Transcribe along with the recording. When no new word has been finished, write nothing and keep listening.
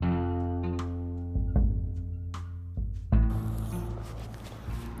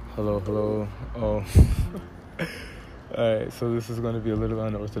Hello. Oh, alright, so this is going to be a little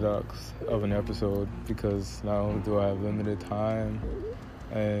unorthodox of an episode because not only do I have limited time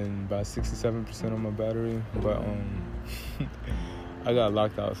and about 67% on my battery, but I got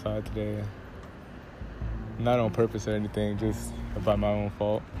locked outside today. Not on purpose or anything, just by my own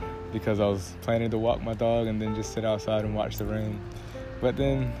fault because I was planning to walk my dog and then just sit outside and watch the rain. But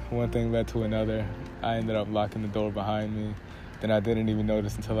then one thing led to another. I ended up locking the door behind me. Then I didn't even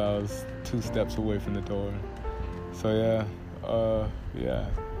notice until I was 2 steps away from the door. So yeah.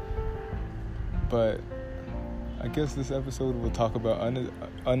 But I guess this episode will talk about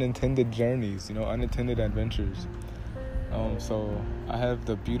unintended journeys, unintended adventures. So I have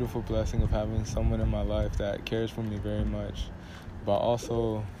the beautiful blessing of having someone in my life that cares for me very much. But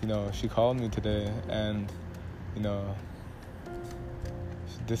also, she called me today and,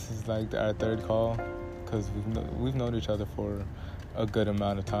 this is like our third call because we've known each other for a good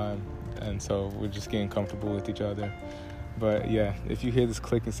amount of time, and so we're just getting comfortable with each other. But yeah, if you hear this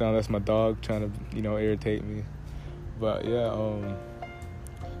clicking sound, that's my dog trying to irritate me. But yeah,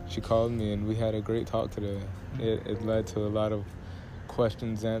 she called me and we had a great talk today. It led to a lot of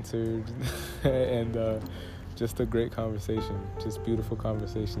questions answered and just a great conversation, just beautiful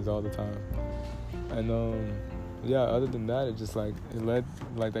conversations all the time. And yeah, other than that,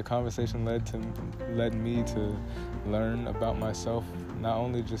 that conversation led me to learn about myself, not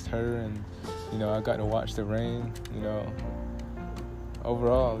only just her, and I got to watch the rain.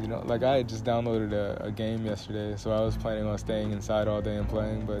 Overall, I had just downloaded a game yesterday, so I was planning on staying inside all day and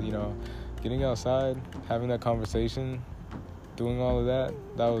playing, but getting outside, having that conversation, doing all of that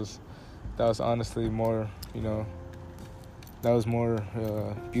was honestly more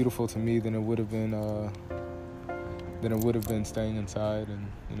beautiful to me than it would have been staying inside and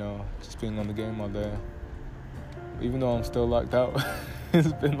just being on the game all day. Even though I'm still locked out,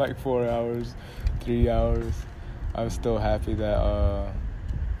 it's been like 4 hours, 3 hours. I'm still happy that I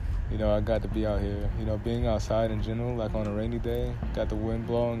got to be out here. Being outside in general, like on a rainy day, got the wind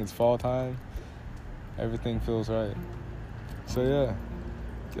blowing, it's fall time, everything feels right. So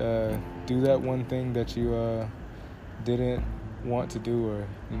yeah, do that one thing that you didn't want to do, or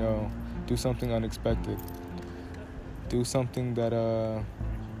do something unexpected. Do something that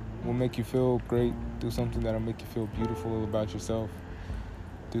will make you feel great. Do something that'll make you feel beautiful about yourself.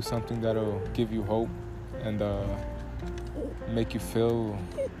 Do something that'll give you hope and make you feel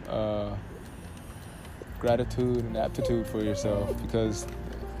gratitude and aptitude for yourself. Because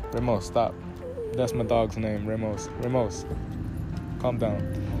Ramos, stop. That's my dog's name, Ramos. Ramos, calm down.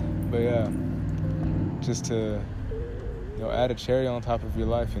 But yeah, just to add a cherry on top of your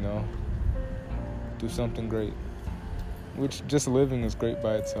life. Do something great. Which just living is great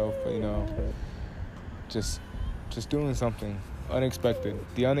by itself, but just doing something unexpected.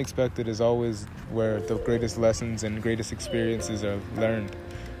 The unexpected is always where the greatest lessons and greatest experiences are learned.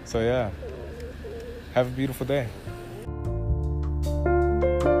 So yeah, have a beautiful day.